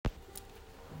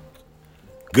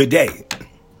Good day,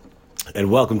 and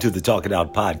welcome to the Talk It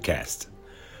Out podcast.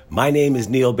 My name is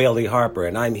Neil Bailey Harper,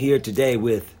 and I'm here today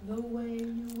with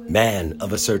Man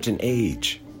of a Certain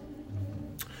Age.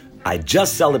 I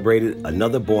just celebrated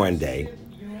another born day,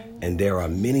 and there are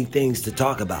many things to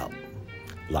talk about,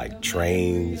 like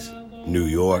trains, New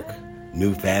York,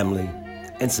 new family,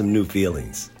 and some new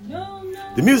feelings.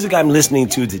 The music I'm listening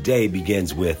to today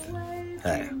begins with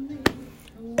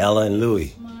Ella and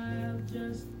Louie.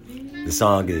 The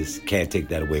song is Can't Take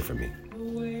That Away From Me.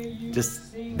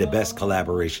 Just the best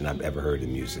collaboration I've ever heard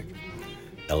in music.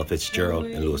 Ella Fitzgerald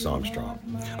and Louis Armstrong.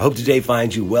 I hope today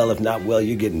finds you well. If not well,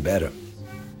 you're getting better.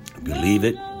 Believe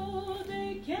it.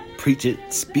 Preach it.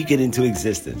 Speak it into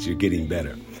existence. You're getting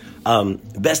better. The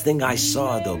best thing I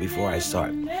saw, though, before I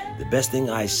start, the best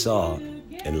thing I saw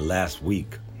in the last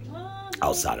week,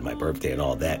 outside of my birthday and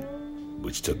all that,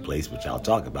 which took place, which I'll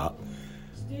talk about,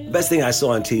 the best thing I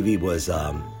saw on TV was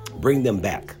Bring Them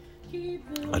Back,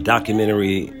 a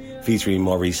documentary featuring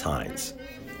Maurice Hines,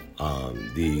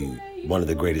 one of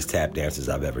the greatest tap dancers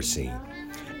I've ever seen.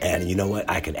 And you know what?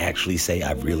 I can actually say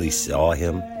I really saw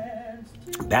him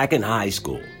back in high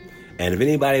school. And if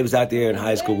anybody was out there in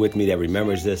high school with me that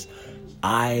remembers this,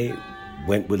 I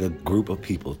went with a group of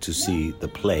people to see the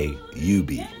play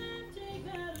Eubie.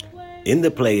 In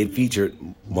the play, it featured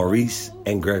Maurice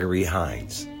and Gregory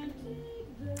Hines.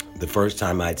 The first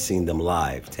time I'd seen them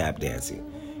live tap dancing.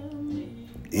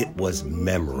 It was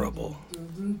memorable.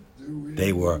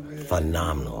 They were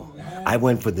phenomenal. I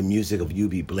went for the music of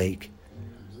Eubie Blake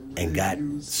and got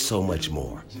so much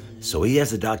more. So he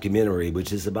has a documentary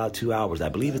which is about 2 hours. I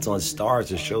believe it's on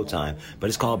Starz or Showtime, but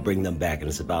it's called Bring Them Back, and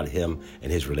it's about him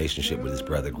and his relationship with his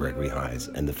brother Gregory Hines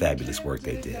and the fabulous work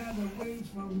they did.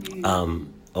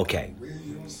 Okay.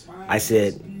 I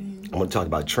said I'm going to talk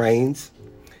about trains,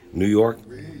 New York,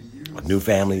 new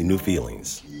family, new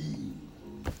feelings.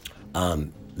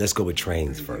 Let's go with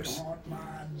trains first.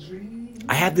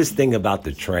 I have this thing about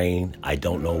the train. I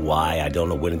don't know why. I don't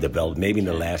know when it developed. Maybe in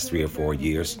the last 3 or 4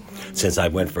 years since I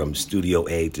went from Studio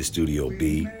A to Studio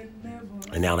B.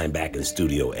 And now I'm back in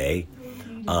Studio A.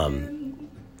 And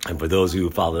for those of you who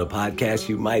follow the podcast,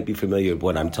 you might be familiar with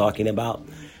what I'm talking about.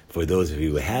 For those of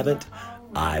you who haven't,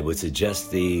 I would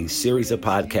suggest the series of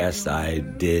podcasts I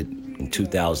did in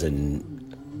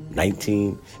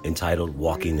 2019 entitled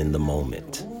Walking in the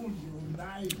Moment.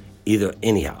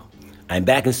 Anyhow, I'm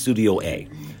back in Studio A,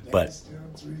 but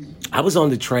I was on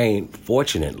the train,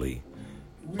 fortunately,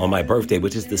 on my birthday,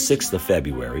 which is the 6th of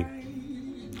February,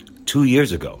 2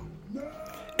 years ago,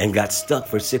 and got stuck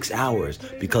for 6 hours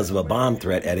because of a bomb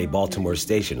threat at a Baltimore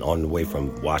station on the way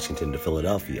from Washington to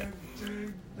Philadelphia.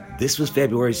 This was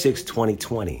February 6,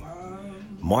 2020.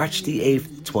 March the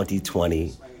 8th,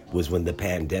 2020 was when the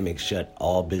pandemic shut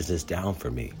all business down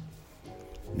for me.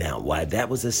 Now, while that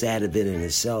was a sad event in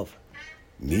itself,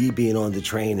 me being on the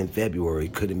train in February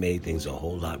could have made things a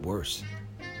whole lot worse.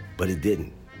 But it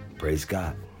didn't. Praise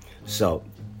God. So,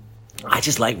 I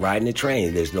just like riding the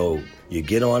train. You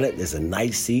get on it, there's a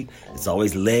nice seat, it's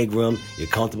always leg room, you're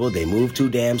comfortable, they move too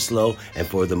damn slow, and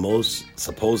for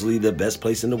supposedly the best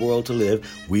place in the world to live,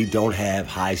 we don't have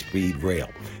high-speed rail.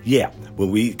 Yeah,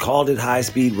 when we called it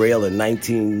high-speed rail in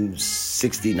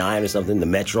 1969 or something, the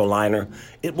Metroliner,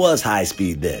 it was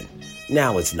high-speed then.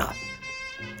 Now it's not.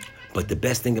 But the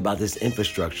best thing about this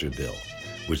infrastructure bill,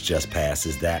 which just passed,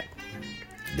 is that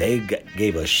they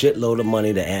gave a shitload of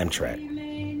money to Amtrak.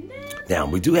 Now,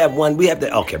 we do have we have the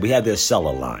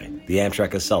Acela line, the Amtrak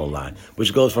Acela line,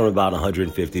 which goes from about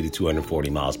 150 to 240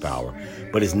 miles per hour.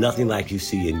 But it's nothing like you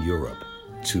see in Europe,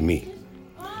 to me.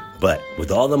 But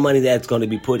with all the money that's going to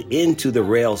be put into the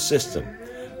rail system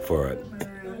for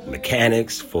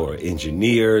mechanics, for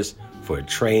engineers, for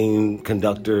train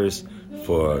conductors,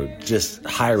 for just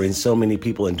hiring so many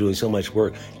people and doing so much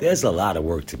work, there's a lot of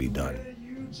work to be done.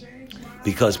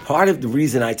 Because part of the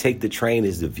reason I take the train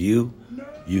is the view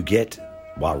you get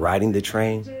while riding the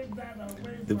train.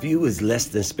 The view is less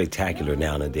than spectacular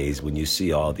nowadays when you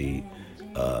see all the,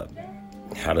 all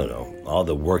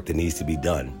the work that needs to be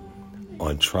done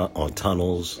on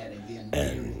tunnels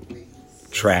and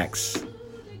tracks.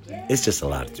 It's just a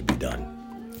lot to be done.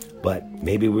 But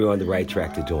maybe we're on the right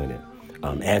track to doing it.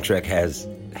 Amtrak has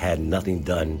had nothing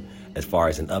done as far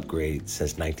as an upgrade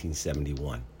since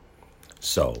 1971.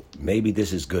 So maybe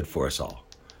this is good for us all.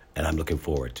 And I'm looking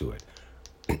forward to it.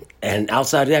 And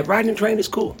outside of that, riding the train is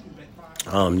cool.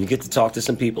 You get to talk to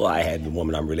some people. I had the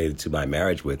woman I'm related to by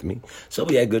marriage with me. So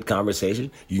we had good conversation.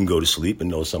 You can go to sleep and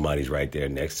know somebody's right there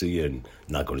next to you and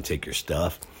not going to take your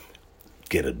stuff.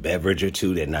 Get a beverage or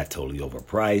two. They're not totally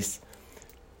overpriced.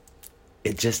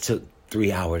 It just took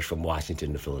 3 hours from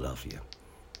Washington to Philadelphia.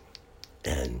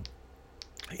 And,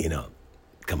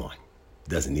 come on. It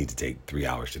doesn't need to take 3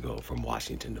 hours to go from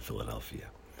Washington to Philadelphia.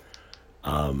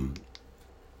 I'm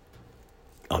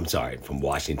sorry, from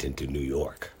Washington to New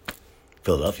York.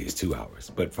 Philadelphia is 2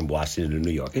 hours, but from Washington to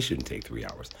New York, it shouldn't take 3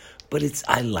 hours. But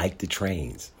I like the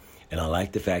trains, and I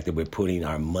like the fact that we're putting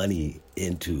our money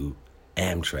into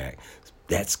Amtrak.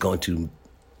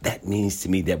 That means to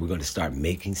me that we're going to start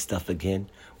making stuff again.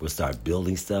 We'll start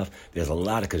building stuff. There's a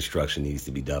lot of construction needs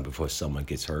to be done before someone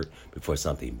gets hurt, before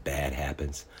something bad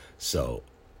happens. So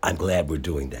I'm glad we're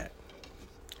doing that.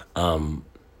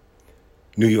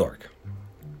 New York.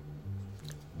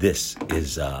 This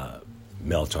is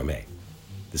Mel Torme.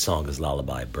 The song is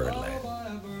Lullaby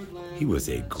Birdland. He was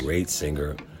a great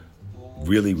singer,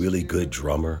 really, really good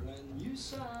drummer,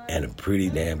 and a pretty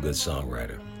damn good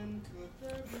songwriter.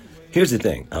 Here's the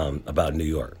thing about New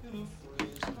York.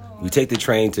 We take the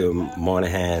train to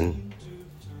Moynihan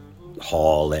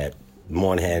Hall at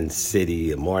Moynihan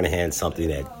City, Moynihan something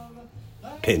at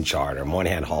Penn Charter,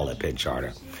 Moynihan Hall at Penn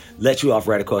Charter. Let you off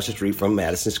right across the street from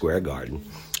Madison Square Garden.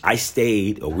 We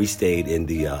stayed in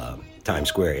the Times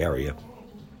Square area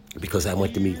because I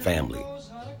went to meet family.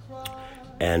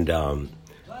 And,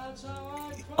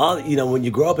 when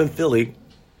you grow up in Philly,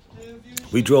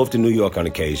 we drove to New York on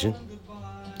occasion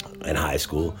in high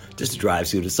school just to drive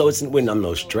through. So I'm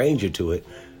no stranger to it,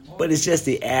 but it's just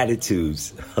the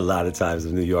attitudes a lot of times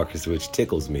of New Yorkers which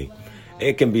tickles me.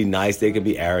 It can be nice, they can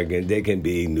be arrogant, they can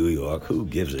be New York, who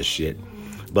gives a shit?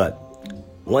 But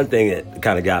one thing that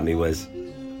kind of got me was,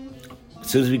 as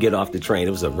soon as we get off the train,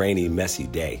 it was a rainy, messy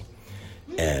day,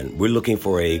 and we're looking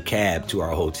for a cab to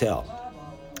our hotel,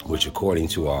 which according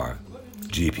to our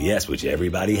GPS, which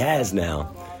everybody has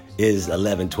now, is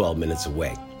 11, 12 minutes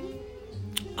away.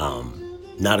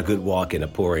 Not a good walk in a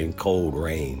pouring cold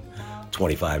rain,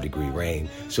 25-degree rain.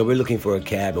 So we're looking for a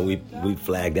cab, and we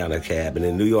flagged down a cab. And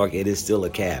in New York, it is still a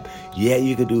cab. Yeah,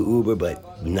 you could do Uber,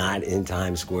 but not in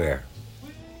Times Square.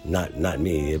 Not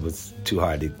me. It was too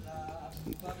hard to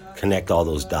connect all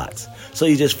those dots. So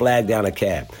you just flag down a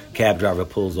cab. Cab driver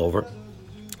pulls over,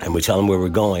 and we tell him where we're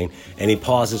going, and he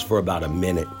pauses for about a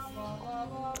minute,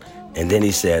 and then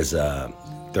he says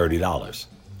 $30.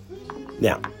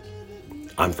 Now,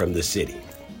 I'm from the city.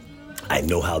 I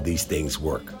know how these things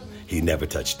work. He never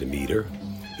touched the meter.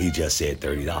 He just said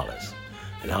 $30.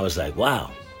 And I was like,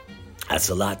 wow, that's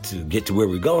a lot to get to where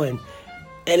we're going.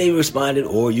 And he responded,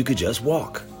 or you could just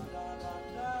walk.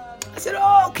 I said,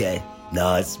 oh, okay.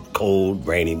 No, it's cold,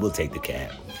 rainy. We'll take the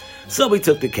cab. So we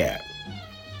took the cab.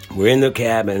 We're in the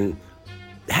cab and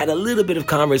had a little bit of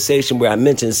conversation where I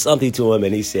mentioned something to him,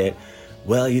 and he said,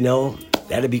 well,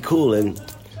 that'd be cool. And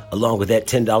along with that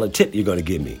 $10 tip you're going to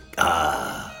give me.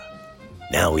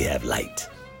 Now we have light.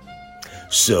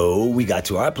 So we got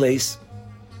to our place.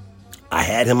 I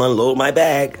had him unload my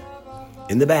bag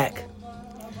in the back,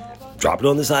 drop it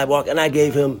on the sidewalk, and I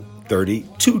gave him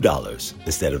 $32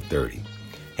 instead of $30.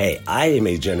 Hey, I am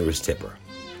a generous tipper,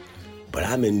 but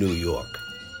I'm in New York.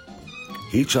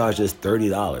 He charged us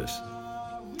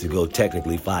 $30 to go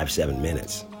technically 5-7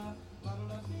 minutes.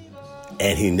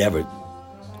 And he never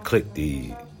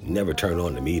never turned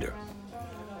on the meter.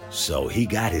 So he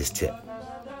got his tip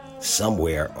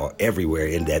somewhere or everywhere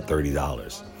in that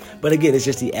 $30. But again, it's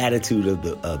just the attitude of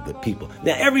the people.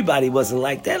 Now, everybody wasn't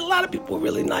like that. A lot of people were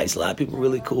really nice. A lot of people were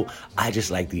really cool. I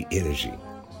just like the energy.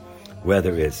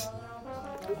 Whether it's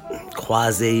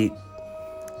quasi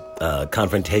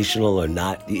confrontational or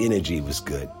not, the energy was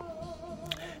good.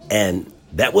 And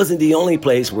that wasn't the only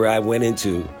place where I went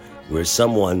into where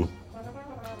someone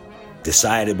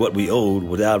decided what we owed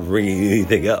without bringing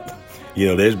anything up.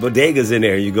 There's bodegas in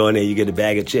there. You go in there, you get a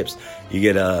bag of chips, you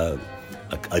get a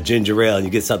ginger ale, and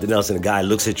you get something else, and the guy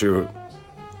looks at your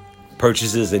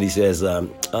purchases and he says,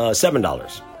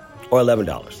 $7 or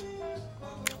 $11.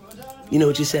 You know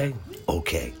what you say?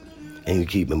 Okay. And you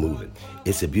keep it moving.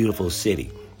 It's a beautiful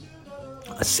city.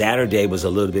 A Saturday was a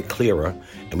little bit clearer,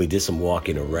 and we did some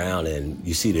walking around, and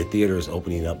you see the theaters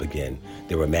opening up again.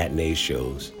 There were matinee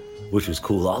shows, which was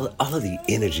cool. All of the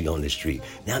energy on the street.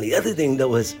 Now, the other thing,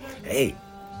 though, is, hey,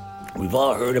 we've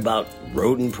all heard about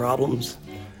rodent problems.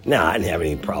 Now, I didn't have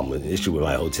any issue with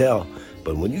my hotel,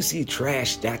 but when you see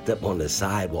trash stacked up on the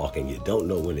sidewalk and you don't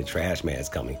know when the trash man's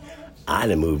coming, I'd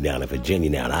have moved down to Virginia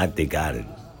now, and I think I'd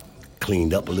have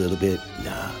cleaned up a little bit.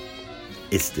 Nah,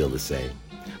 it's still the same.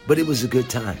 But it was a good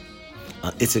time.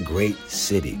 It's a great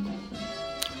city.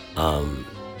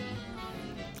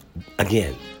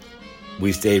 Again,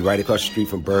 we stayed right across the street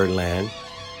from Birdland.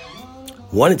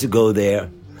 Wanted to go there.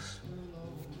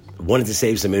 Wanted to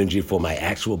save some energy for my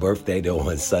actual birthday, though,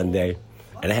 on Sunday.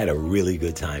 And I had a really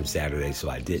good time Saturday,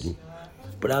 so I didn't.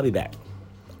 But I'll be back.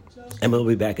 And we'll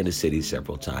be back in the city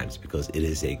several times because it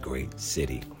is a great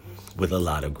city with a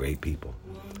lot of great people.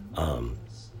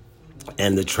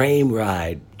 And the train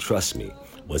ride, trust me,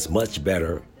 was much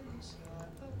better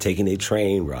taking a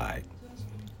train ride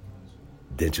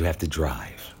than to have to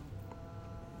drive.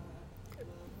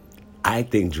 I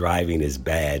think driving is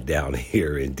bad down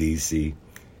here in D.C.,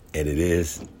 and it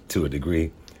is to a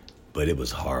degree, but it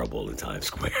was horrible in Times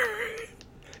Square.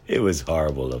 It was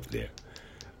horrible up there.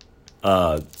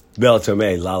 Belle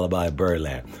Terme, Lullaby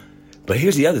Birdland. But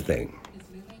here's the other thing.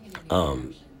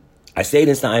 I stayed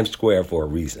in Times Square for a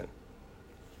reason.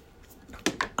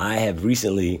 I have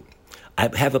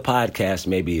a podcast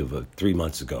maybe of 3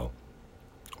 months ago,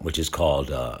 which is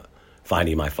called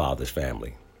Finding My Father's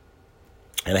Family.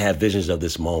 And I have visions of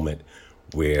this moment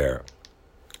where,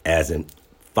 as in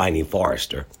Finding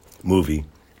Forrester movie,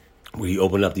 where he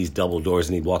opened up these double doors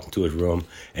and he walked into his room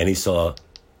and he saw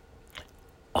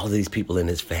all these people in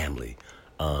his family,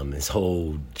 his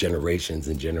whole generations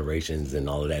and generations and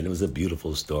all of that. And it was a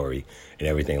beautiful story and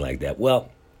everything like that. Well,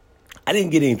 I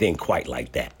didn't get anything quite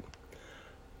like that.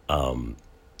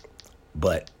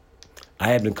 But I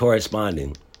have been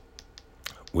corresponding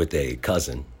with a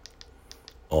cousin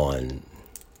on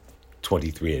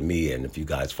 23andMe, and if you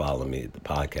guys follow me at the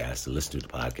podcast, or listen to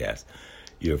the podcast,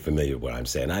 you're familiar with what I'm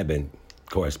saying. I've been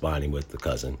corresponding with the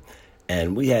cousin,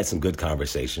 and we had some good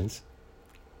conversations,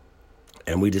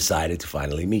 and we decided to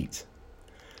finally meet.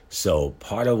 So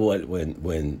part of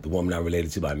when the woman I'm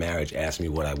related to by marriage asked me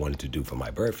what I wanted to do for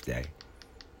my birthday,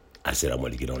 I said I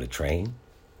wanted to get on a train,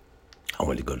 I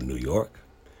wanted to go to New York,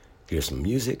 hear some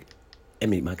music,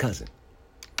 and meet my cousin.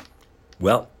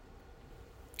 Well,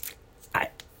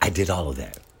 I did all of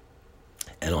that.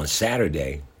 And on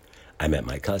Saturday, I met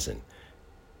my cousin.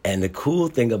 And the cool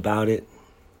thing about it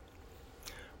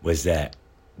was that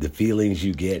the feelings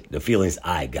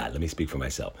I got, let me speak for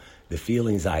myself, the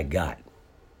feelings I got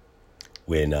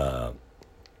when,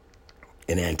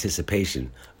 in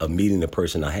anticipation of meeting the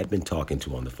person I had been talking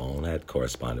to on the phone, I had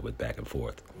corresponded with back and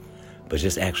forth, but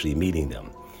just actually meeting them.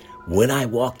 When I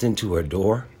walked into her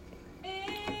door,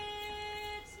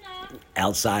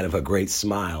 outside of her great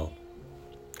smile,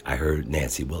 I heard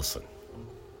Nancy Wilson.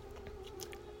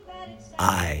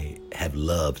 I have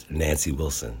loved Nancy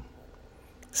Wilson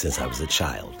since I was a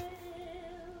child.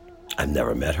 I've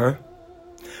never met her.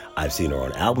 I've seen her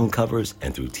on album covers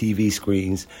and through TV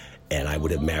screens, and I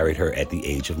would have married her at the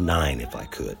age of 9 if I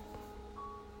could.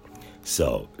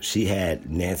 So she had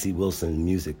Nancy Wilson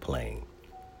music playing,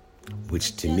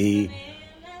 which to me,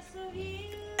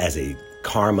 as a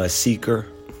karma seeker,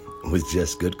 was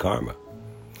just good karma.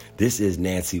 This is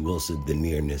Nancy Wilson, The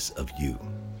Nearness of You.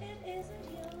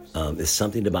 There's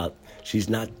something about,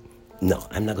 I'm not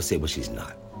going to say what she's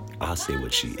not. I'll say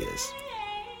what she is.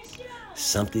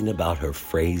 Something about her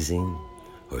phrasing,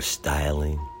 her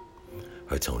styling,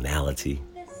 her tonality,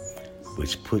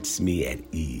 which puts me at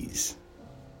ease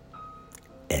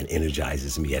and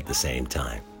energizes me at the same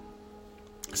time.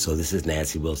 So this is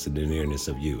Nancy Wilson, The Nearness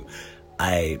of You.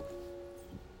 I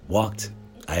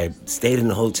stayed in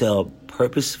the hotel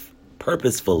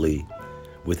purposefully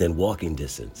within walking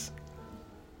distance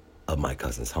of my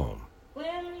cousin's home.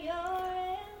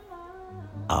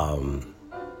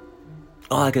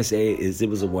 All I can say is it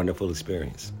was a wonderful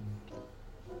experience.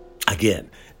 Again,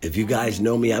 if you guys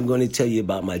know me, I'm going to tell you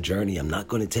about my journey. I'm not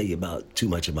going to tell you about too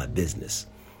much of my business.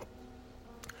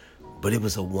 But it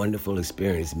was a wonderful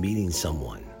experience meeting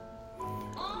someone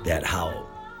that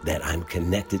I'm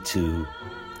connected to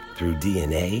through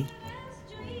DNA,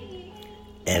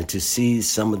 and to see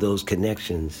some of those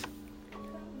connections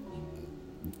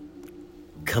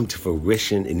come to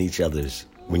fruition in each other's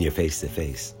when you're face to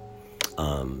face.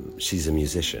 She's a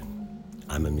musician.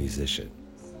 I'm a musician.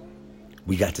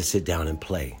 We got to sit down and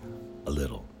play a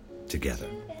little together.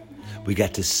 We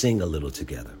got to sing a little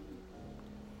together.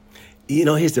 You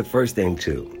know, here's the first thing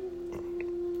too.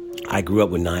 I grew up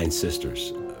with 9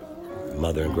 sisters,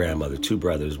 mother and grandmother, 2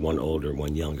 brothers, 1 older,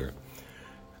 1 younger.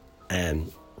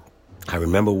 And I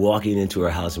remember walking into her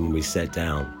house, and when we sat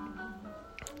down,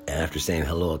 and after saying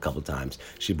hello a couple times,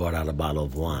 she brought out a bottle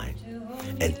of wine.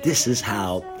 And this is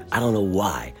how, I don't know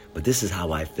why, but this is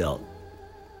how I felt.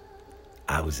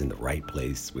 I was in the right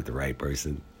place with the right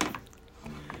person.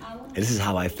 And this is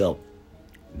how I felt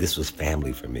this was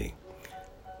family for me.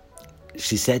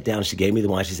 She sat down, she gave me the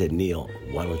wine, she said, "Neil,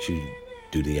 why don't you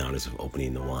do the honors of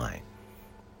opening the wine?"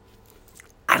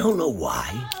 I don't know why.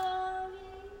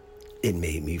 It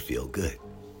made me feel good.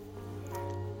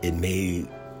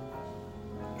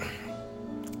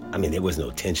 There was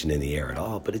no tension in the air at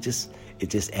all, but it just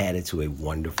added to a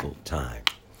wonderful time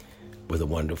with a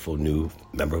wonderful new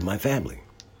member of my family.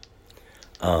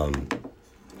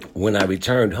 When I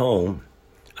returned home,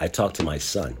 I talked to my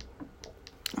son,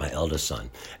 my eldest son.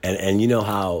 And you know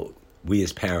how we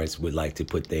as parents would like to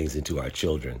put things into our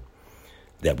children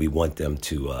that we want them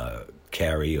to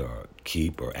carry or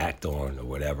keep or act on or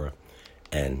whatever.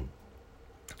 And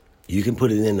you can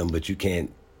put it in them, but you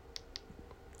can't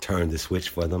turn the switch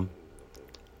for them.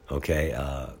 Okay?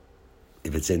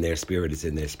 If it's in their spirit, it's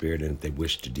in their spirit. And if they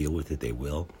wish to deal with it, they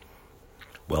will.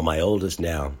 Well, my oldest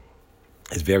now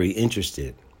is very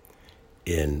interested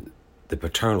in the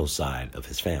paternal side of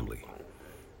his family.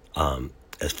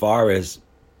 As far as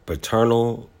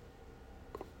paternal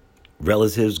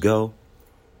relatives go,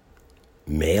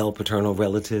 male paternal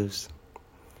relatives,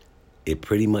 it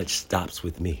pretty much stops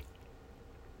with me.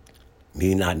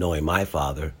 Me not knowing my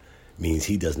father means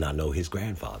he does not know his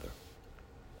grandfather.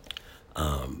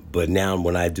 But now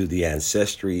when I do the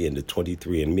ancestry and the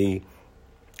 23andMe,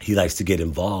 he likes to get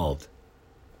involved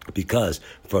because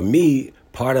for me,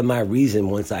 part of my reason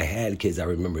once I had kids, I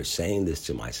remember saying this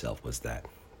to myself was that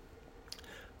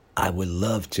I would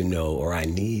love to know, or I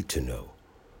need to know,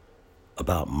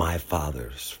 about my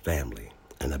father's family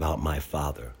and about my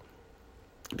father.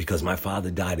 Because my father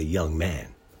died a young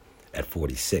man at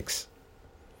 46.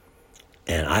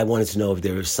 And I wanted to know if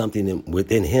there was something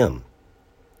within him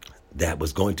that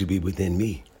was going to be within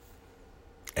me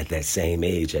at that same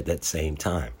age, at that same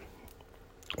time.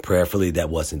 Prayerfully, that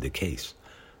wasn't the case.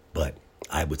 But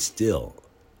I would still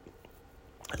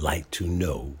like to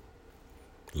know,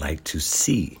 like to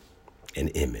see an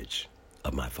image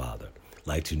of my father,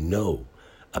 like to know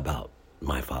about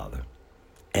my father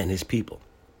and his people.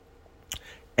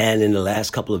 And in the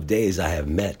last couple of days, I have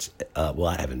met,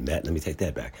 I haven't met, let me take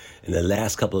that back. In the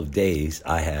last couple of days,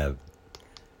 I have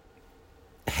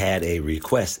had a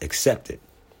request accepted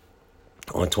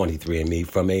on 23andMe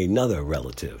from another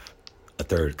relative, a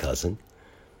third cousin,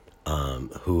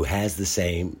 who has the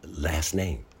same last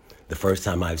name. The first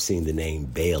time I've seen the name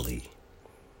Bailey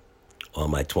on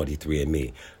my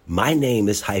 23andMe. My name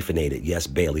is hyphenated, yes,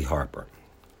 Bailey Harper.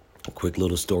 A quick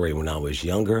little story. When I was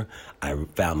younger, I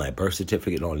found my birth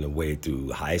certificate on the way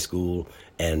through high school,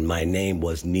 and my name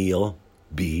was Neil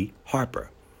B. Harper.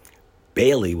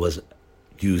 Bailey was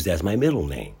used as my middle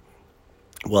name.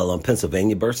 Well, on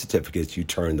Pennsylvania birth certificates, you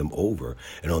turn them over,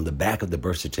 and on the back of the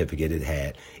birth certificate, it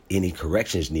had any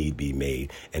corrections need be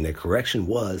made, and the correction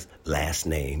was last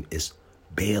name is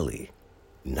Bailey,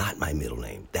 not my middle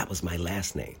name. That was my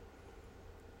last name.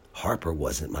 Harper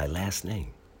wasn't my last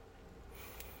name.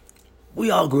 We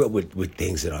all grew up with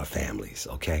things in our families,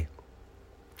 okay?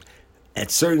 At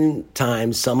certain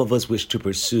times, some of us wish to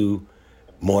pursue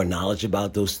more knowledge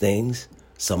about those things.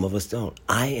 Some of us don't.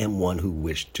 I am one who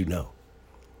wished to know.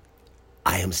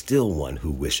 I am still one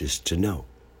who wishes to know.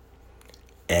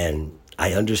 And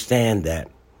I understand that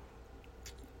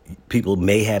people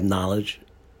may have knowledge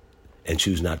and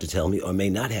choose not to tell me, or may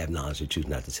not have knowledge and choose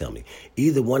not to tell me.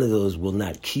 Either one of those will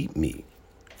not keep me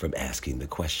from asking the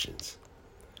questions.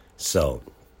 So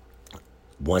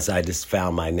once I just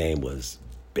found my name was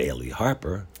Bailey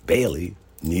Harper, Bailey,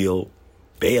 Neil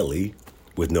Bailey,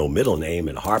 with no middle name,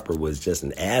 and Harper was just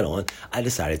an add-on, I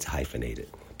decided to hyphenate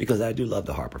it because I do love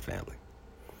the Harper family.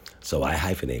 So I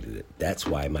hyphenated it. That's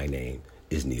why my name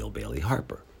is Neil Bailey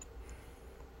Harper.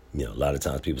 You know, a lot of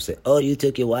times people say, oh, you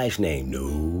took your wife's name.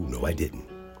 No, I didn't.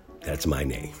 That's my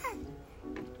name.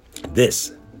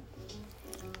 This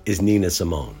is Nina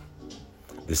Simone.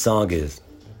 The song is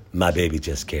My Baby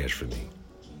Just Cares for Me.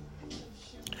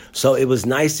 So it was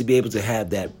nice to be able to have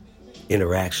that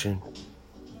interaction,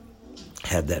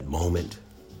 have that moment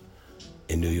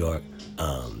in New York,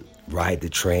 ride the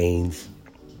trains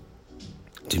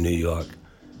to New York,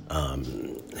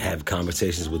 have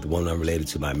conversations with the woman unrelated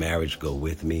to my marriage go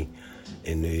with me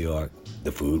in New York.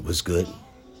 The food was good.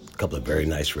 A couple of very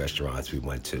nice restaurants we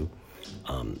went to.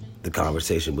 The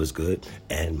conversation was good,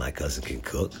 and my cousin can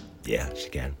cook. Yeah, she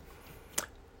can.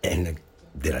 And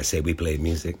did I say we played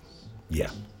music? Yeah.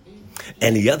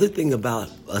 And the other thing about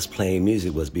us playing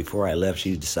music was before I left,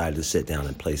 she decided to sit down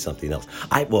and play something else.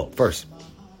 First,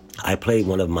 I played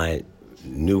one of my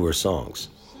newer songs.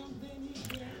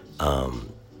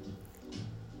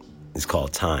 It's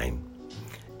called Time.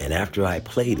 And after I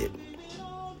played it,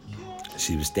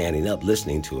 she was standing up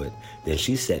listening to it. Then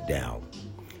she sat down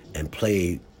and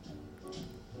played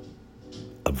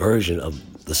a version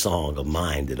of the song of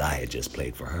mine that I had just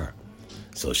played for her.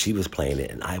 So she was playing it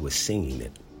and I was singing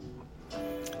it.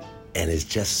 And it's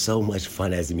just so much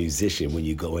fun as a musician when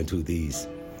you go into these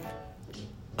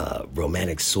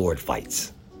romantic sword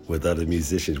fights with other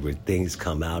musicians where things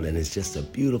come out and it's just a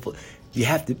beautiful...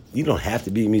 You don't have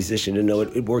to be a musician to know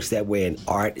it. It works that way in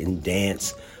art and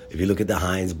dance. If you look at the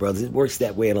Hines brothers, it works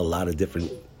that way in a lot of different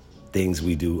things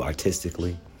we do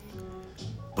artistically.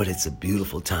 But it's a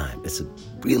beautiful time. It's a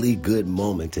really good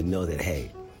moment to know that,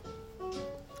 hey,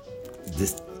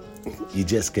 you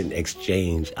just can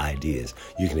exchange ideas.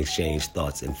 You can exchange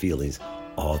thoughts and feelings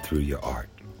all through your art.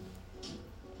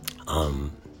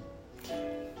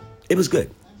 It was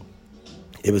good.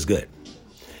 It was good.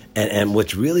 And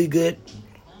what's really good,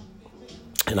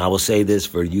 and I will say this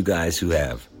for you guys who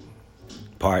have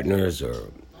partners or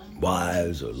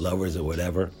wives or lovers or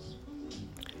whatever,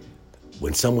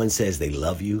 when someone says they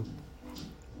love you,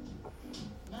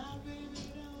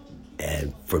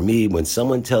 and for me, when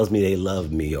someone tells me they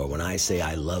love me, or when I say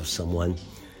I love someone,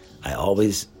 I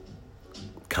always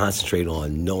concentrate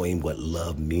on knowing what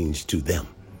love means to them.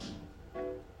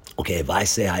 Okay, if I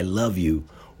say I love you,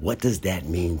 what does that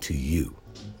mean to you?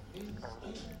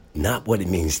 Not what it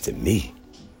means to me,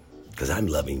 because I'm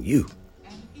loving you.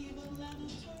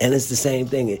 And it's the same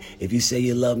thing. If you say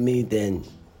you love me, then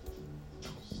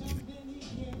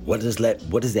what does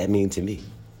that mean to me?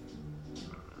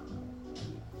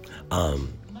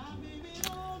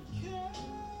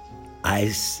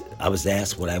 I was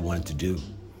asked what I wanted to do.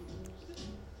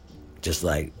 Just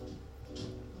like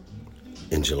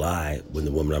in July, when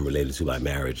the woman I'm related to by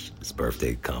marriage's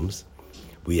birthday comes,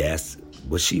 we asked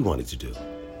what she wanted to do.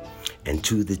 And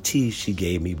to the T, she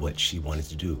gave me what she wanted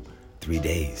to do. 3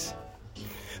 days.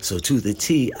 So to the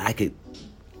T, I could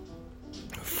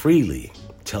freely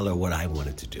tell her what I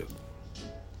wanted to do.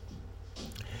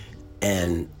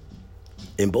 And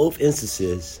in both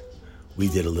instances, we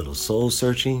did a little soul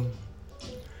searching.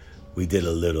 We did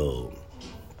a little,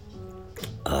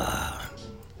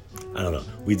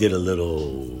 we did a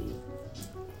little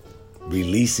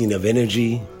releasing of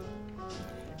energy,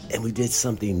 and we did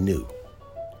something new.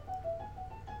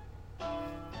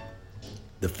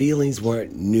 The feelings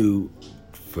weren't new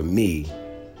for me,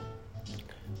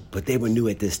 but they were new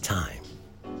at this time.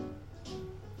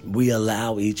 We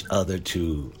allow each other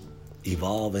to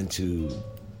evolve into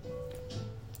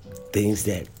things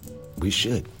that we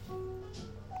should.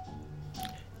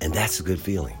 And that's a good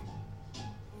feeling.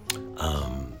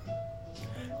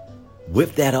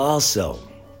 With that also,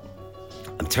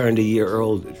 I'm turning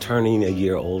a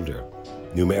year older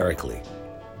numerically.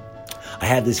 I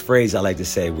have this phrase I like to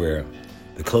say where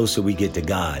the closer we get to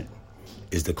God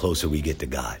is the closer we get to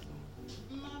God.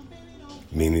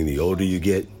 Meaning the older you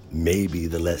get, maybe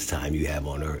the less time you have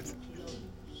on earth.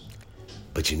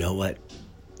 But you know what?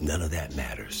 None of that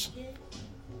matters.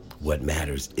 What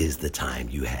matters is the time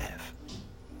you have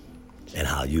and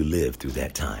how you live through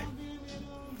that time.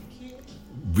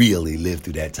 Really live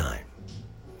through that time.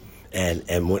 And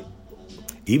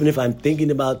even if I'm thinking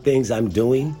about things I'm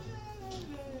doing,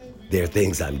 there are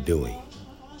things I'm doing.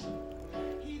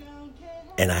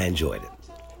 And I enjoyed it.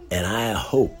 And I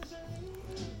hope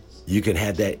you can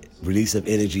have that release of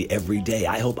energy every day.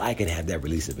 I hope I can have that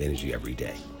release of energy every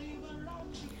day.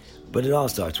 But it all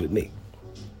starts with me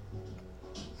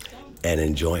and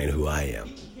enjoying who I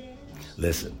am.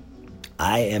 Listen,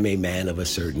 I am a man of a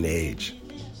certain age,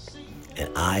 and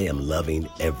I am loving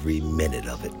every minute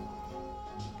of it.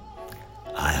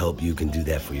 I hope you can do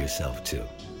that for yourself too.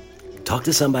 Talk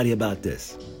to somebody about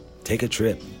this. Take a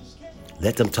trip.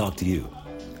 Let them talk to you.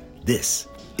 This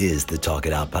is the Talk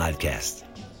It Out podcast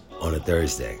on a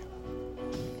Thursday.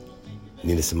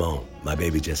 Nina Simone, my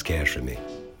baby just cares for me.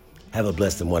 Have a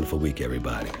blessed and wonderful week,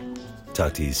 everybody.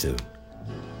 Talk to you soon.